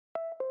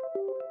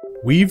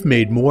We've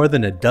made more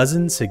than a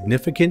dozen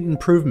significant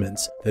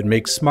improvements that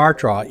make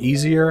SmartDraw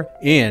easier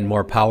and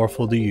more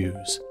powerful to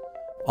use.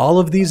 All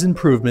of these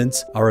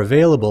improvements are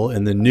available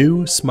in the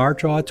new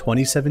SmartDraw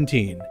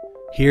 2017.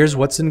 Here's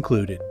what's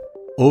included.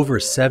 Over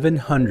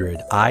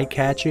 700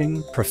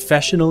 eye-catching,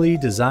 professionally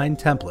designed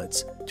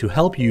templates to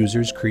help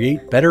users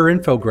create better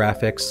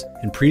infographics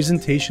and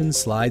presentation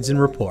slides and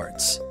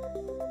reports.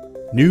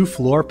 New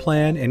floor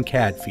plan and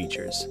CAD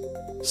features.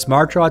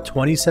 SmartDraw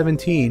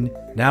 2017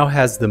 now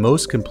has the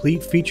most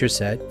complete feature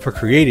set for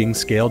creating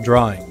scaled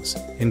drawings,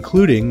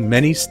 including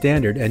many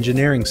standard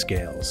engineering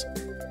scales,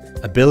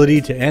 ability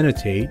to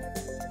annotate,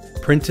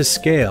 print to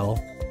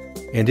scale,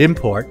 and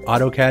import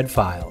AutoCAD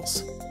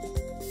files.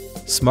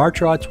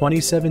 SmartDraw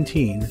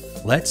 2017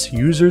 lets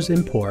users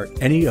import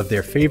any of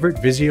their favorite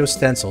Visio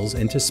stencils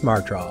into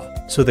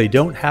SmartDraw, so they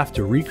don't have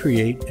to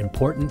recreate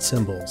important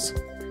symbols.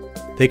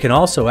 They can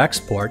also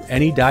export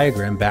any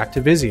diagram back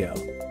to Visio.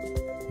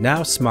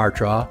 Now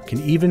SmartDraw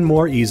can even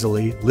more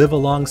easily live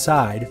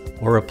alongside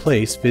or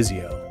replace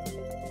Visio.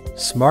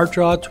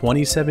 SmartDraw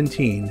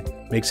 2017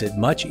 makes it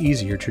much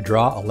easier to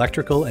draw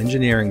electrical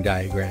engineering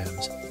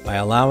diagrams by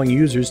allowing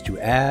users to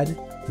add,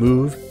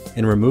 move,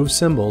 and remove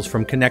symbols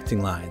from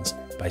connecting lines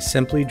by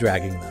simply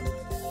dragging them.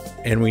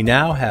 And we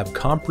now have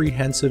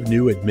comprehensive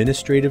new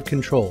administrative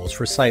controls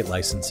for site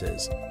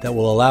licenses that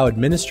will allow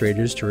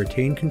administrators to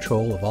retain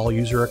control of all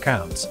user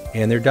accounts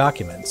and their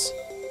documents,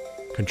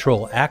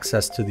 control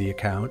access to the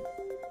account,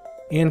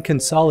 and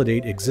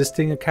consolidate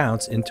existing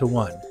accounts into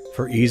one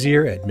for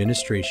easier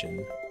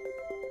administration.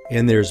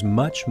 And there's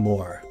much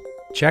more.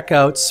 Check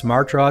out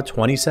SmartDraw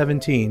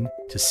 2017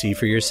 to see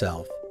for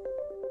yourself.